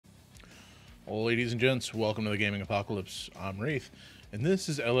Ladies and gents, welcome to the Gaming Apocalypse. I'm Wraith, and this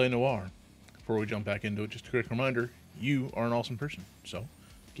is LA Noire. Before we jump back into it, just a quick reminder, you are an awesome person, so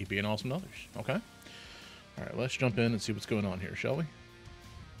keep being awesome to others, okay? Alright, let's jump in and see what's going on here, shall we?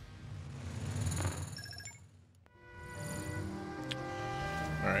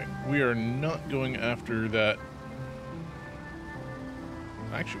 Alright, we are not going after that...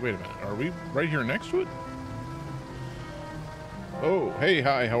 Actually, wait a minute, are we right here next to it? Oh, hey,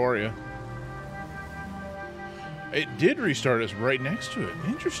 hi, how are you? It did restart us right next to it.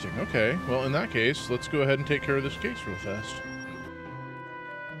 Interesting, okay. Well, in that case, let's go ahead and take care of this case real fast.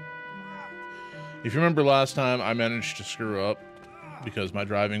 If you remember last time, I managed to screw up because my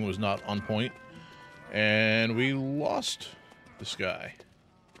driving was not on point, and we lost this guy.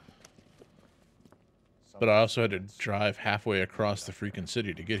 But I also had to drive halfway across the freaking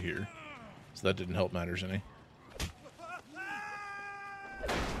city to get here, so that didn't help matters any.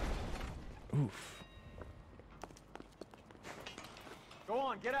 Oof. Go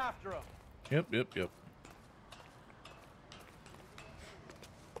on, get after him. Yep.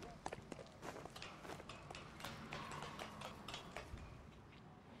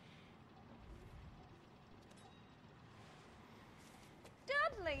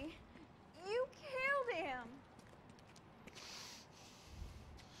 Dudley, you killed him.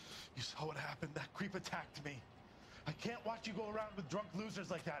 You saw what happened? That creep attacked me. I can't watch you go around with drunk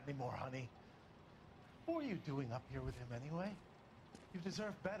losers like that anymore, honey. What were you doing up here with him anyway? You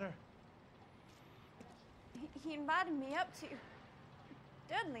deserve better. He invited me up to...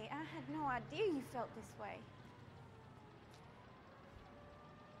 Dudley, I had no idea you felt this way.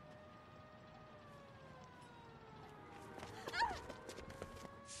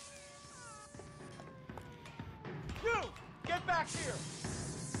 You! Get back here!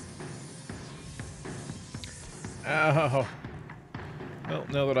 Ow. Well,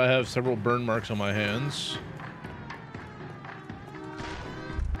 now that I have several burn marks on my hands...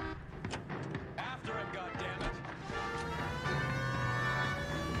 After him, goddammit!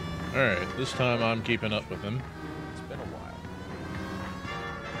 Alright, this time I'm keeping up with him. It's been a while.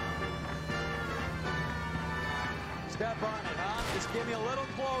 Step on it, huh? Just give me a little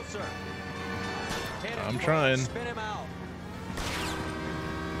closer. Hit him I'm close. trying. Spin him out.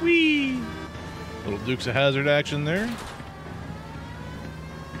 Whee! Little Dukes of Hazzard action there.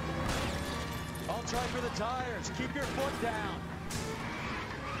 I'll try for the tires. Keep your foot down.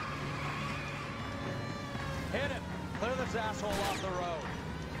 Hit him. Clear this asshole off the road.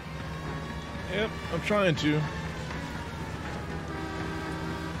 Yep, I'm trying to.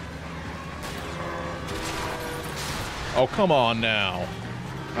 Oh, come on now.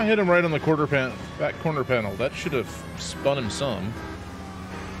 I hit him right on the back corner panel. That should have spun him some.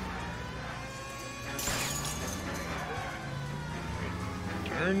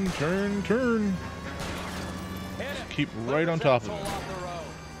 Turn. Keep right on top of him.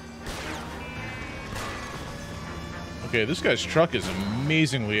 Okay, this guy's truck is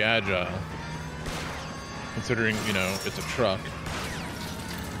amazingly agile. Considering, you know, it's a truck.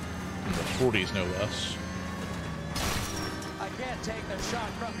 In the 40s, no less. I can't take the shot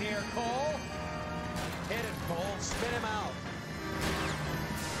from here, Cole. Hit it, Cole. Spin him out.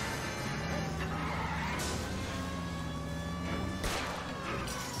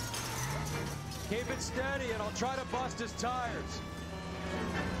 Keep it steady, and I'll try to bust his tires.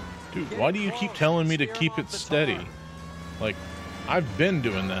 Dude, why do you keep telling me to keep it steady? Like, I've been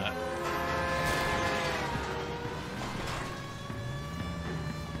doing that.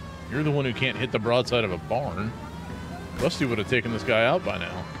 You're the one who can't hit the broadside of a barn. Rusty would have taken this guy out by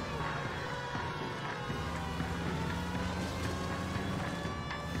now.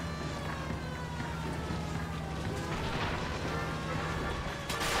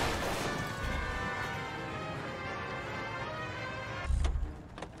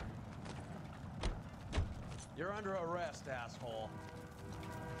 You're under arrest, asshole.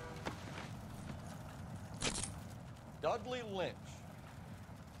 Dudley Lynch.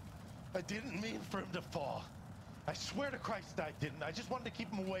 I didn't mean for him to fall. I swear to Christ I didn't. I just wanted to keep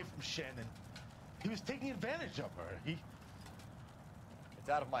him away from Shannon. He was taking advantage of her. It's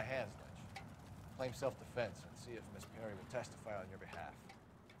out of my hands, Lynch. Claim self-defense and see if Miss Perry will testify on your behalf.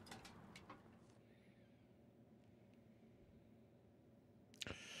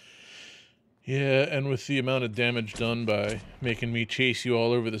 Yeah, and with the amount of damage done by making me chase you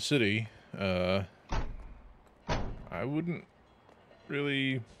all over the city, I wouldn't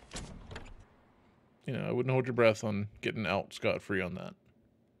really... You know, I wouldn't hold your breath on getting out scot-free on that.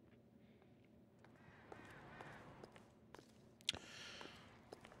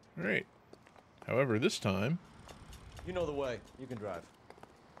 Alright. However, this time... You know the way. You can drive.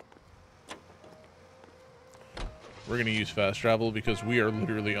 we're going to use fast travel because we are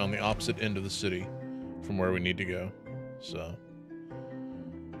literally on the opposite end of the city from where we need to go. So,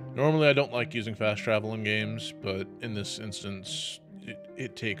 normally I don't like using fast travel in games, but in this instance,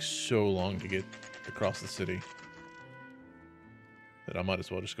 it takes so long to get across the city that I might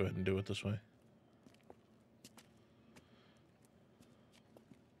as well just go ahead and do it this way.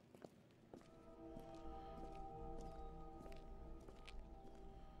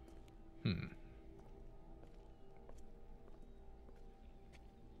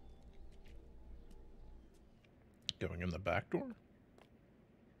 Going in the back door?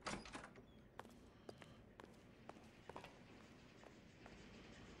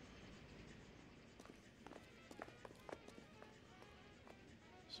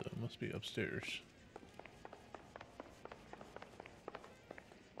 So it must be upstairs.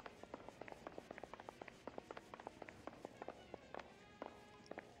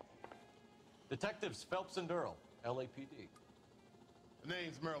 Detectives Phelps and Earl, LAPD. The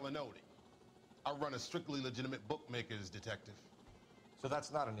name's Merlin Odie. I run a strictly legitimate bookmaker's detective. So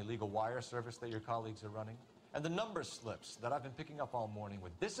that's not an illegal wire service that your colleagues are running? And the number slips that I've been picking up all morning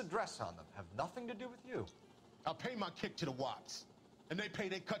with this address on them have nothing to do with you? I pay my kick to the Watts, and they pay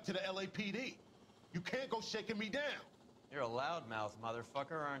their cut to the LAPD. You can't go shaking me down. You're a loudmouth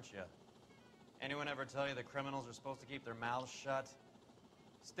motherfucker, aren't you? Anyone ever tell you that criminals are supposed to keep their mouths shut?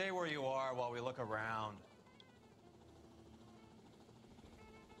 Stay where you are while we look around.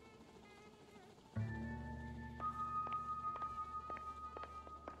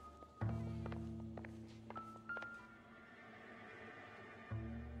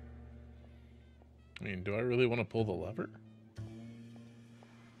 I mean, do I really want to pull the lever?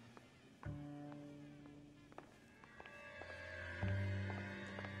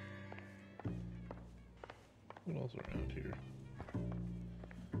 What else around here?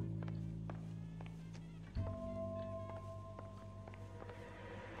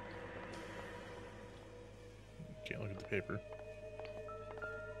 Can't look at the paper.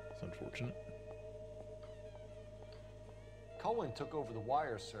 It's unfortunate. Cohen took over the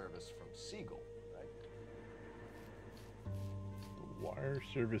wire service from Siegel, right? The wire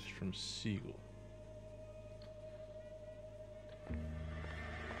service from Siegel.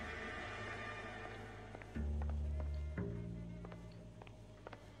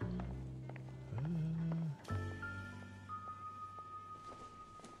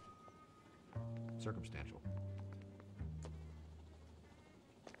 Circumstantial.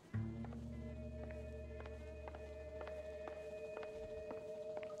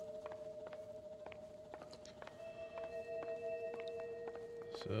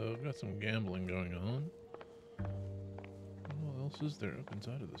 So, I've got some gambling going on. What else is there up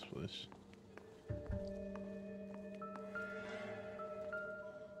inside of this place?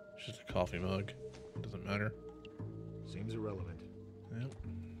 It's just a coffee mug. It doesn't matter. Seems irrelevant. Yep.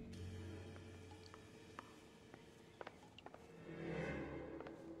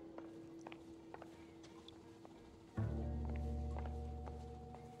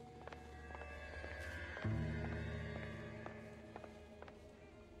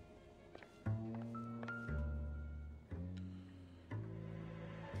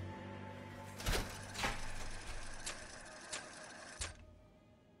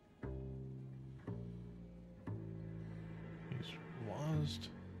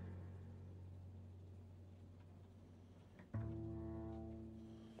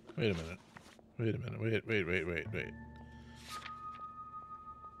 Wait a minute. Wait a minute. Wait.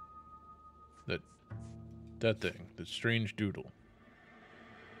 That thing. That strange doodle.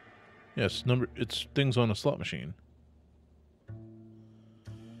 Yes, it's things on a slot machine.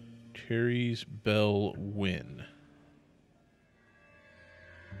 Terry's Bell Win.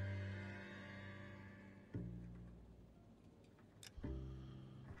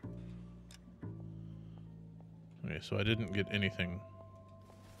 Okay, so I didn't get anything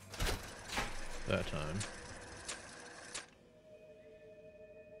that time.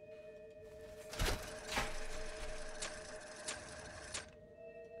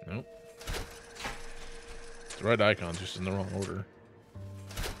 Nope. The right icon's just in the wrong order.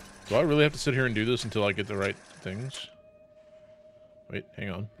 Do I really have to sit here and do this until I get the right things? Wait, hang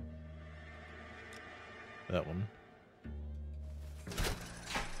on. That one.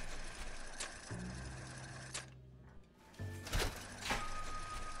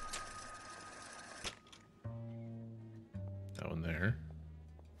 That one there.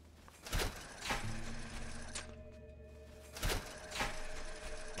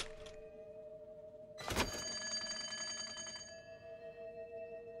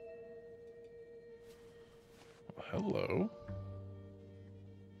 Hello.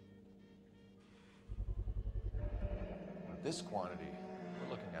 At this quantity, we're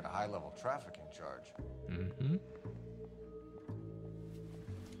looking at a high-level trafficking charge. Mm-hmm.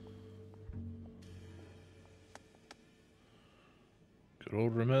 Good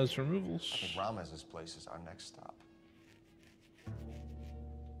old Ramez removals. I think Ramez's place is our next stop.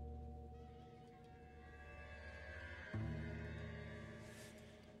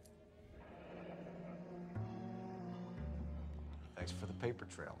 Thanks for the paper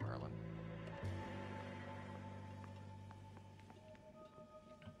trail, Merlin.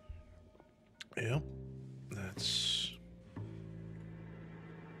 Yeah, that's...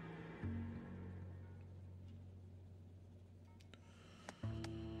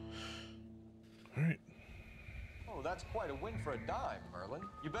 All right. Oh, that's quite a win for a dime, Merlin.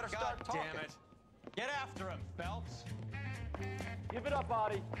 You better God start talking. damn it. Get after him, Phelps. Give it up,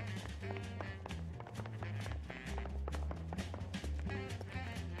 Artie.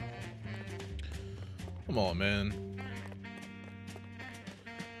 Come on, man.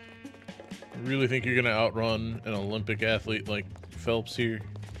 You really think you're gonna outrun an Olympic athlete like Phelps here?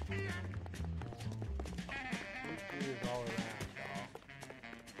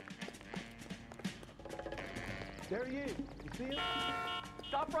 There he is. You see him?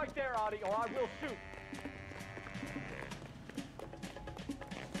 Stop right there, Artie, or I will shoot.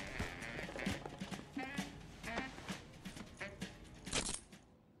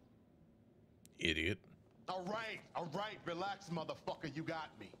 Idiot. All right, relax, motherfucker, you got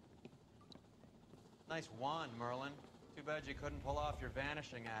me. Nice wand, Merlin. Too bad you couldn't pull off your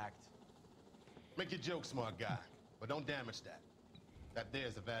vanishing act. Make your joke, smart guy, but don't damage that. That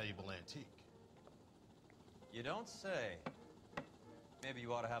there's a valuable antique. You don't say. Maybe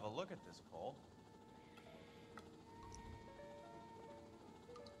you ought to have a look at this, Cole.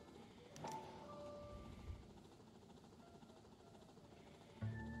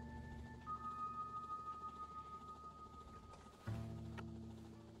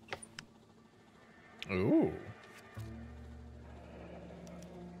 Ooh.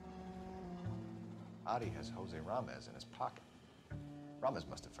 Adi has Jose Ramez in his pocket. Ramez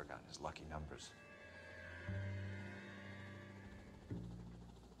must have forgotten his lucky numbers.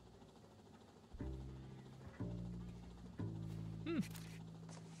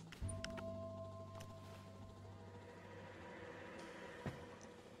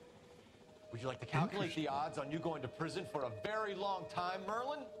 Would you like to calculate the odds on you going to prison for a very long time,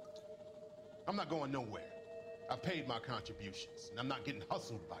 Merlin? I'm not going nowhere. I've paid my contributions, and I'm not getting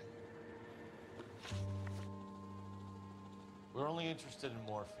hustled by you. We're only interested in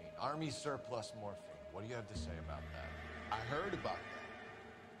morphine. Army surplus morphine. What do you have to say about that? I heard about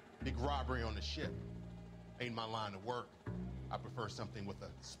that. Big robbery on the ship. Ain't my line of work. I prefer something with a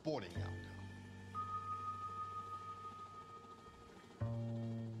sporting outcome.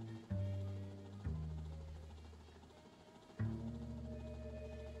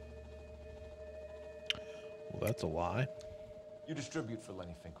 Well, that's a lie. You distribute for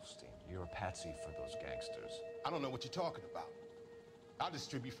Lenny Finkelstein. You're a patsy for those gangsters. I don't know what you're talking about. I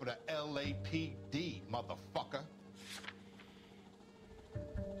distribute for the LAPD, motherfucker.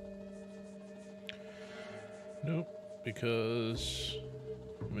 Nope, because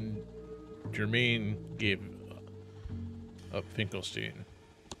when Jermaine gave up Finkelstein.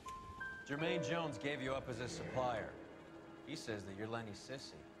 Jermaine Jones gave you up as his supplier. He says that you're Lenny's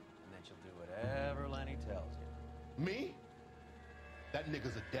sissy, and that you'll do whatever Lenny tells you. Me? That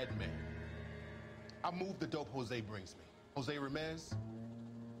nigga's a dead man. I moved the dope Jose brings me. Jose Ramez?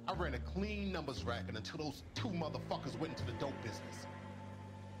 I ran a clean numbers racket until those two motherfuckers went into the dope business.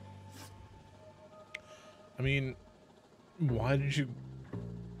 I mean, why did you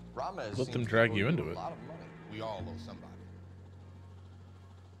Ramez let them seems to drag owe you into a it? lot of money. We all owe somebody.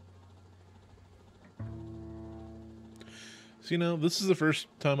 So, you know, this is the first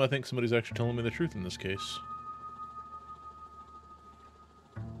time I think somebody's actually telling me the truth in this case.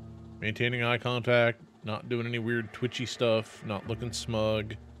 Maintaining eye contact, not doing any weird twitchy stuff, not looking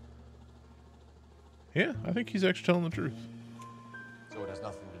smug. Yeah, I think he's actually telling the truth. So it has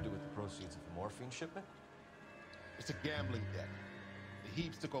nothing to do with the proceeds of the morphine shipment? It's a gambling debt. The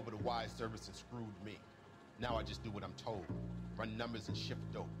Heaps took over the wire service and screwed me. Now I just do what I'm told. Run numbers and ship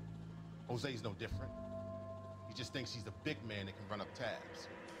dope. Jose's no different. He just thinks he's a big man that can run up tabs.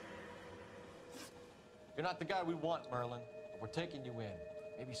 You're not the guy we want, Merlin. But we're taking you in.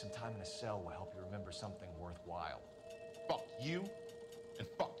 Maybe some time in a cell will help you remember something worthwhile. Fuck you, and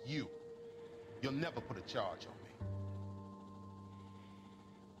fuck you. You'll never put a charge on me.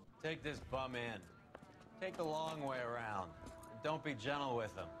 Take this bum in. Take the long way around. And don't be gentle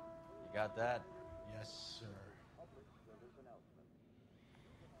with him. You got that? Yes, sir.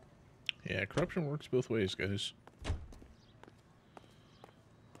 Yeah, corruption works both ways, guys.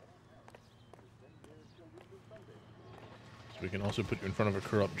 We can also put you in front of a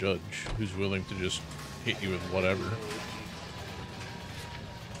corrupt judge who's willing to just hit you with whatever.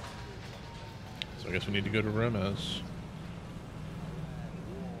 So I guess we need to go to Remez.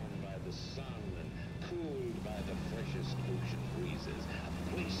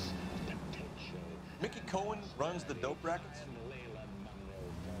 Mickey Cohen runs the dope rackets?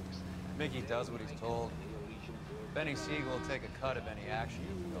 Mickey does what he's told. Benny Siegel will take a cut of any action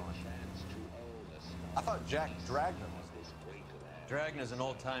he's going. I thought Jack Dragner was this. Dragner's an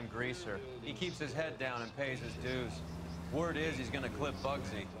old-time greaser. He keeps his head down and pays his dues. Word is he's gonna clip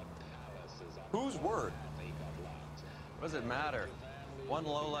Bugsy. Whose word? What does it matter? One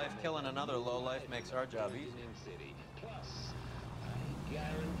lowlife killing another lowlife makes our job easy. Plus, I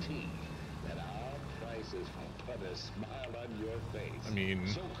guarantee that our prices will put a smile on your face. I mean,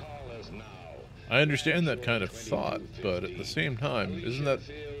 So call us now. I understand that kind of thought, but at the same time, isn't that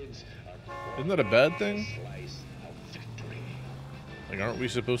a bad thing? Like, aren't we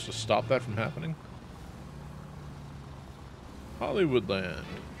supposed to stop that from happening? Hollywoodland.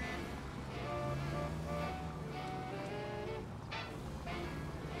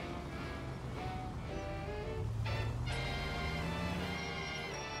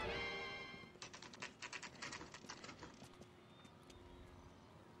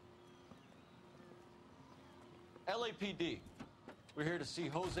 LAPD. We're here to see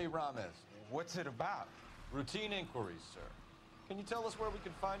Jose Ramez. What's it about? Routine inquiries, sir. Can you tell us where we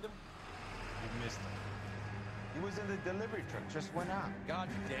can find him? You missed him. He was in the delivery truck, just went out. God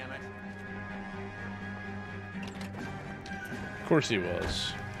damn it. Of course he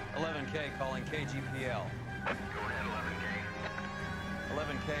was. 11K calling KGPL. Go ahead, 11K.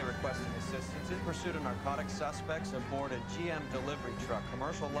 11K requesting assistance in pursuit of narcotic suspects aboard a GM delivery truck.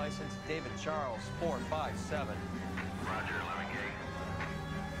 Commercial license David Charles 457. Roger, 11K.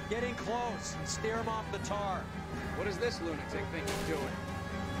 Get in close and steer him off the tar. What does this lunatic think he's doing?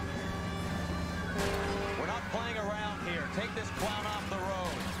 We're not playing around here. Take this clown off the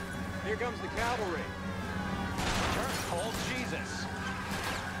road. Here comes the cavalry. Turn, Cole. Jesus.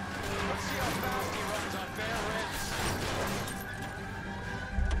 Let's see how fast he runs on bare ridge.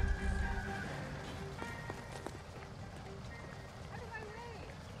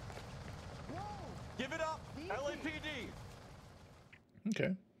 Give it up, LAPD.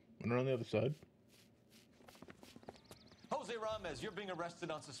 Okay. Went around the other side. Jose Ramez, you're being arrested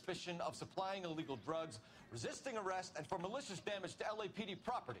on suspicion of supplying illegal drugs, resisting arrest, and for malicious damage to LAPD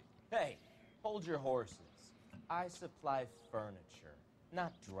property. Hey, hold your horses. I supply furniture,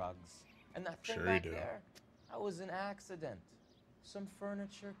 not drugs. And that thing Sure you back do. there, that was an accident. Some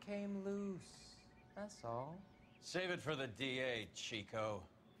furniture came loose. That's all. Save it for the DA, Chico.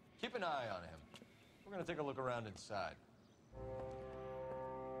 Keep an eye on him. We're gonna take a look around inside.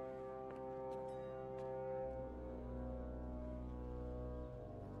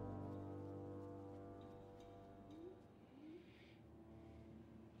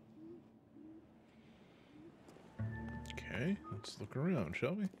 Okay, let's look around,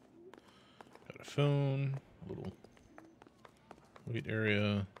 shall we? Got a phone, a little wait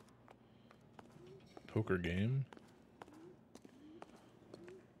area, poker game.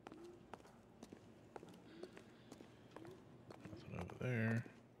 Nothing over there.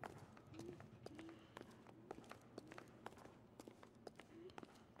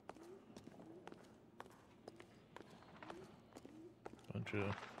 Bunch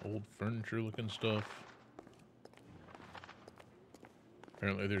of old furniture looking stuff.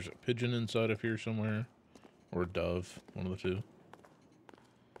 Apparently there's a pigeon inside of here somewhere. Or a dove, one of the two.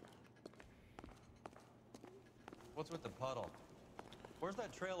 What's with the puddle? Where's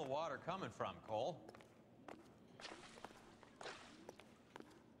that trail of water coming from, Cole?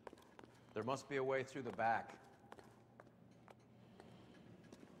 There must be a way through the back.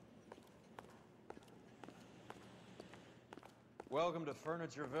 Welcome to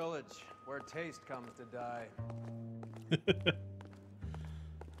Furniture Village, where taste comes to die.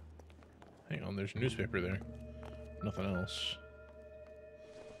 Hang on, there's a newspaper there. Nothing else.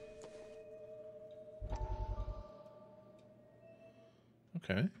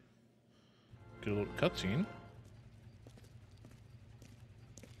 Okay. Get a little cutscene.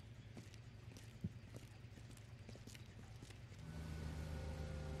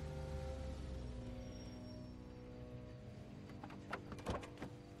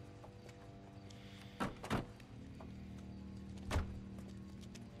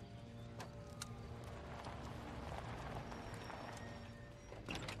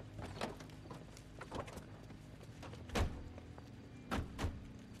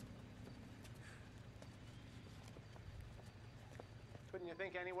 you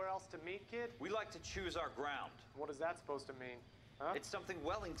think anywhere else to meet, kid? We like to choose our ground. What is that supposed to mean? Huh? It's something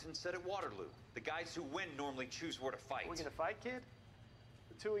Wellington said at Waterloo. The guys who win normally choose where to fight. We gonna fight, kid?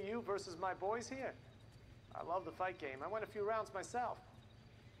 The two of you versus my boys here? I love the fight game. I went a few rounds myself.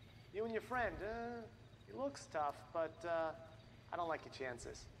 You and your friend, he looks tough, but I don't like your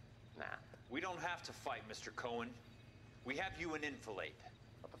chances. Nah. We don't have to fight, Mr. Cohen. We have you in enfilade.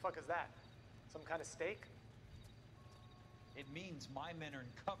 What the fuck is that? Some kind of steak? It means my men are in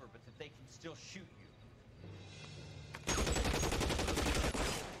cover, but that they can still shoot you.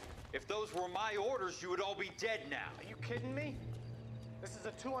 If those were my orders, you would all be dead now. Are you kidding me? This is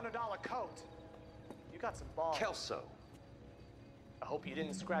a $200 coat. You got some balls. Kelso. I hope you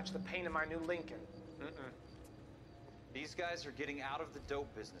didn't scratch the paint of my new Lincoln. These guys are getting out of the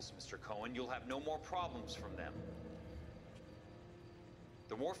dope business, Mr. Cohen. You'll have no more problems from them.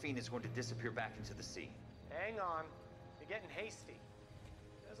 The morphine is going to disappear back into the sea. Hang on. You're getting hasty.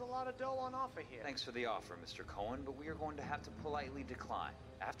 There's a lot of dough on offer here. Thanks for the offer, Mr. Cohen, but we are going to have to politely decline.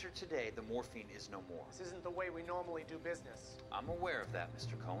 After today, the morphine is no more. This isn't the way we normally do business. I'm aware of that,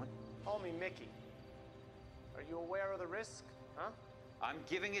 Mr. Cohen. Call me Mickey. Are you aware of the risk, huh? I'm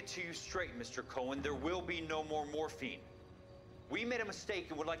giving it to you straight, Mr. Cohen. There will be no more morphine. We made a mistake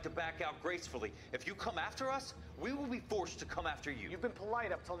and would like to back out gracefully. If you come after us, we will be forced to come after you. You've been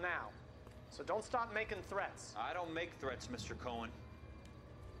polite up till now, so don't stop making threats. I don't make threats, Mr. Cohen.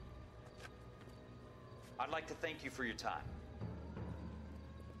 I'd like to thank you for your time.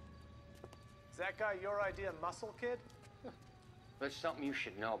 Is that guy your idea of muscle, kid? There's something you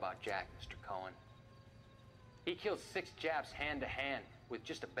should know about Jack, Mr. Cohen. He killed 6 Japs hand to hand with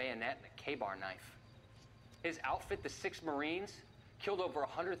just a bayonet and a K-bar knife. His outfit, the 6 Marines, killed over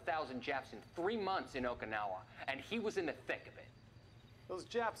 100,000 Japs in 3 months in Okinawa, and he was in the thick of it. Those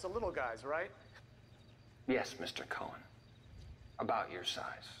Japs are little guys, right? Yes, Mr. Cohen. About your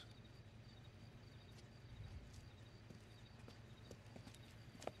size.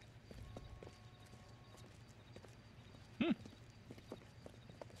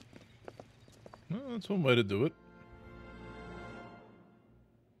 Well, that's one way to do it.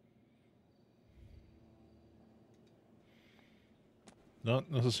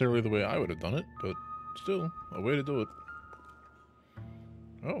 Not necessarily the way I would have done it, but still, a way to do it.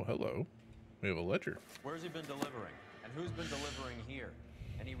 Oh, hello. We have a ledger. Where's he been delivering? And who's been delivering here?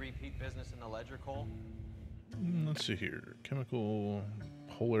 Any repeat business in the ledger, Cole? Let's see here. Chemical,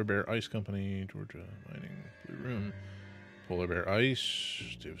 Polar Bear Ice Company, Georgia Mining, Blue Room, Polar Bear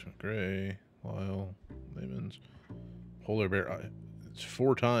Ice, Davis McGray, Lyle, Lavens, Polar Bear Ice. It's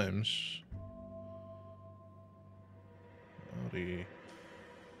 4 times.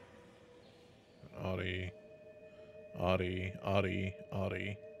 Audi.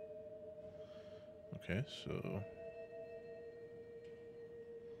 Okay, so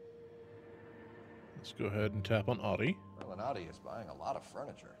let's go ahead and tap on Audi. Well, and Audi is buying a lot of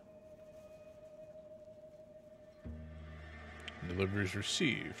furniture. Deliveries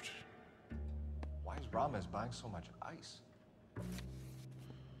received. Why is Ramez buying so much ice?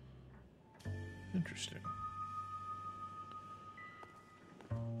 Interesting.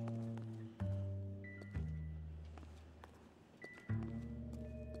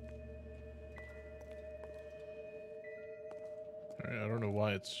 Alright, I don't know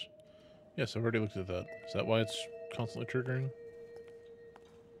why it's... Yes, I've already looked at that. Is that why it's constantly triggering?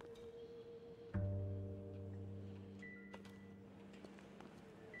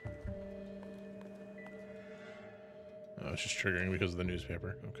 Oh, it's just triggering because of the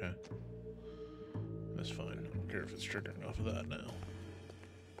newspaper. Okay. That's fine. I don't care if it's triggering off of that now.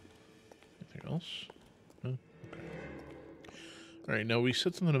 Anything else? No? Okay. Alright, now we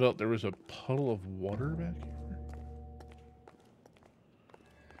said something about there was a puddle of water back here.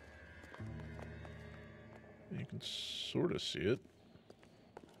 You can sort of see it.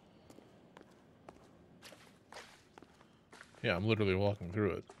 Yeah, I'm literally walking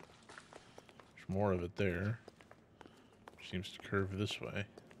through it. There's more of it there. Seems to curve this way.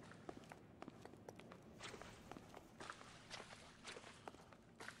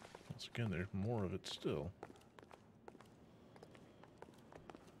 Once again, there's more of it still.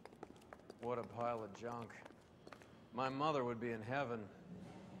 What a pile of junk. My mother would be in heaven.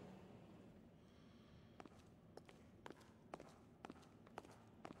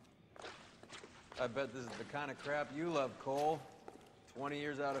 I bet this is the kind of crap you love, Cole. 20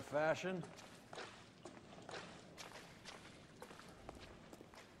 years out of fashion.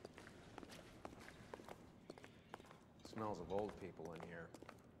 Smells of old people in here.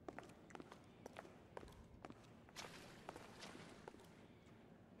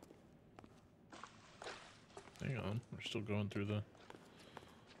 Hang on, we're still going through the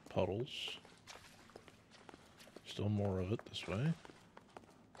puddles. Still more of it this way.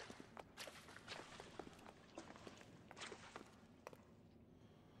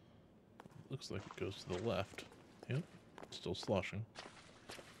 Looks like it goes to the left. Yep, still sloshing.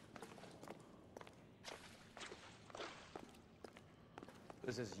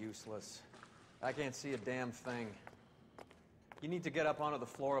 This is useless. I can't see a damn thing. You need to get up onto the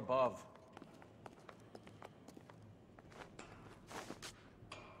floor above.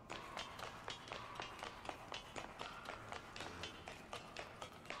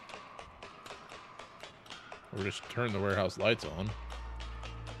 Or just turn the warehouse lights on.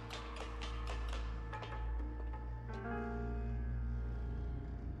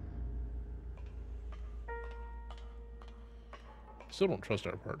 Still don't trust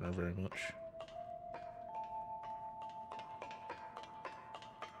our partner very much.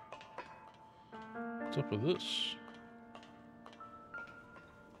 What's up with this?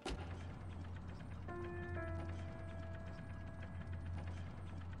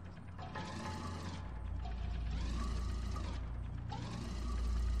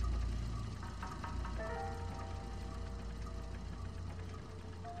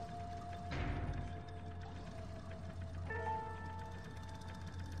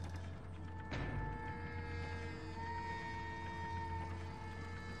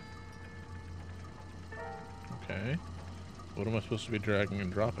 Okay. What am I supposed to be dragging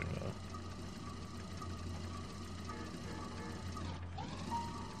and dropping, though?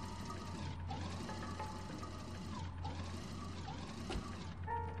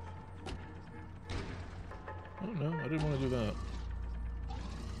 Oh, no, I didn't want to do that.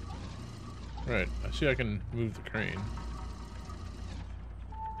 Right, I see I can move the crane.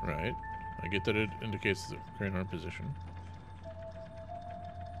 Right. I get that it indicates the crane arm position.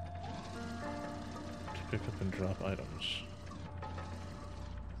 Pick up and drop items.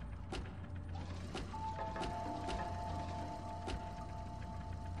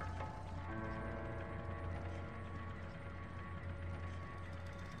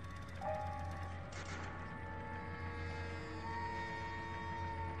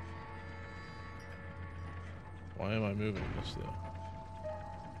 Why am I moving this though?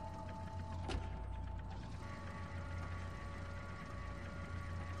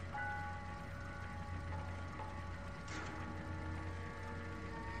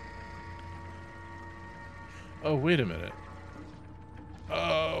 Oh, wait a minute.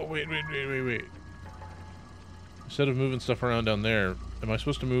 Oh, wait. Instead of moving stuff around down there, am I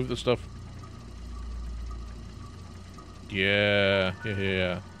supposed to move the stuff? Yeah.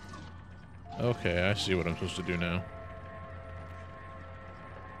 Okay, I see what I'm supposed to do now.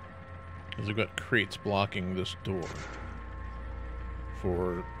 Because I've got crates blocking this door.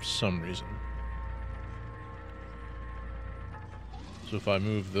 For some reason. So if I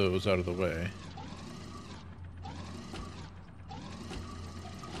move those out of the way...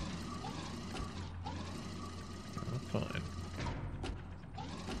 Fine.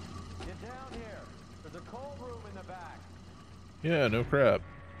 Get down here. There's a cold room in the back. Yeah, no crap.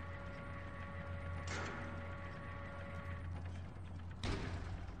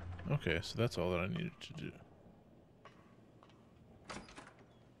 Okay, so that's all that I needed to do.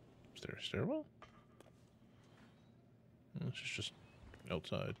 Is there a stairwell? This is just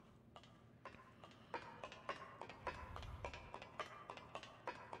outside.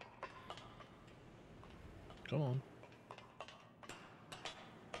 Come on.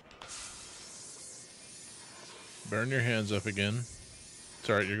 Burn your hands up again. It's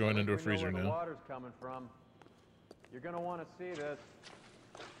alright, you're going into a freezer now. now. The water's coming from. You're gonna want to see this.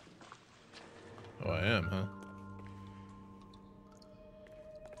 Oh, I am, huh?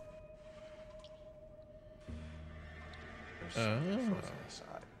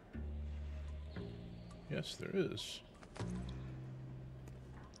 Yes, there is.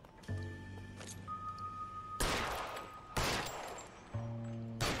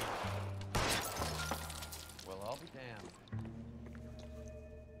 Well, I'll be damned.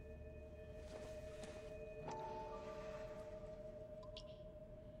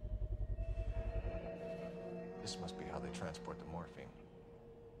 This must be how they transport the morphine.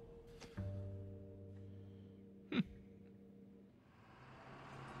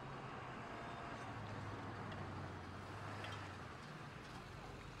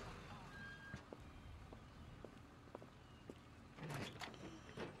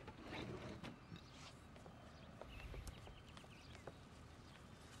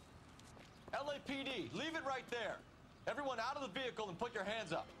 LAPD, leave it right there. Everyone out of the vehicle and put your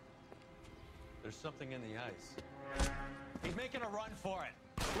hands up. There's something in the ice. He's making a run for it.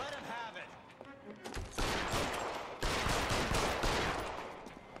 Let him have it.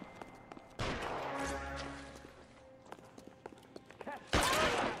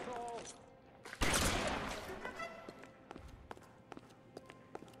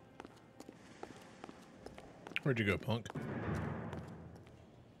 Where'd you go, punk?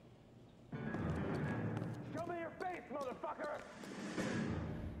 Show me your face, motherfucker!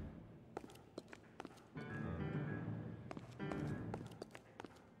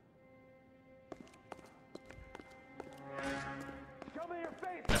 Show me your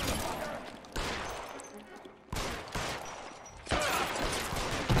face, motherfucker!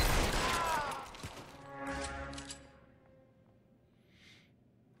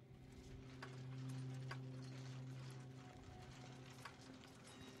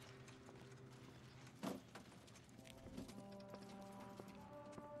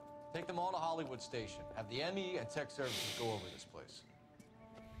 Take them all to Hollywood Station. Have the ME and tech services go over this place.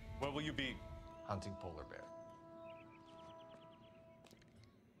 Where will you be? Hunting polar bear.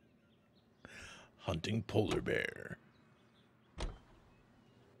 Hunting polar bear.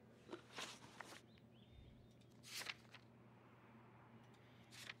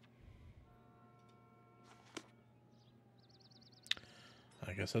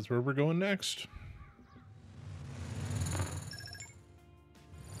 I guess that's where we're going next.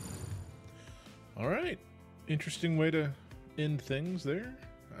 All right. Interesting way to end things there.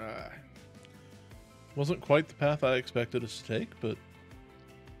 Wasn't quite the path I expected us to take, but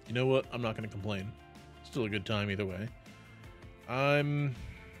you know what? I'm not going to complain. Still a good time either way. I'm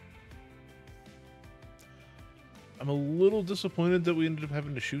a little disappointed that we ended up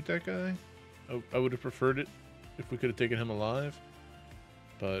having to shoot that guy. I would have preferred it if we could have taken him alive.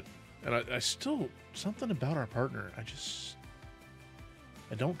 But, and I still, something about our partner,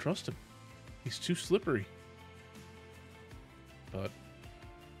 I don't trust him. He's too slippery. But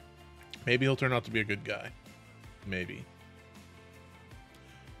maybe he'll turn out to be a good guy. Maybe.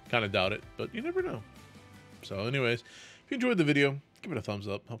 Kind of doubt it, but you never know. So anyways, if you enjoyed the video, give it a thumbs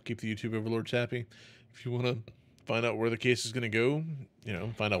up. Help keep the YouTube overlords happy. If you want to find out where the case is going to go, you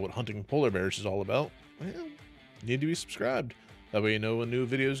know, find out what hunting polar bears is all about, well, you need to be subscribed. That way you know when new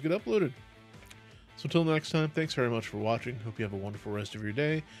videos get uploaded. So until next time, thanks very much for watching. Hope you have a wonderful rest of your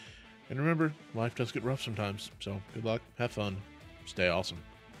day. And remember, life does get rough sometimes. So good luck, have fun, stay awesome.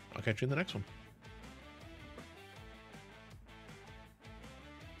 I'll catch you in the next one.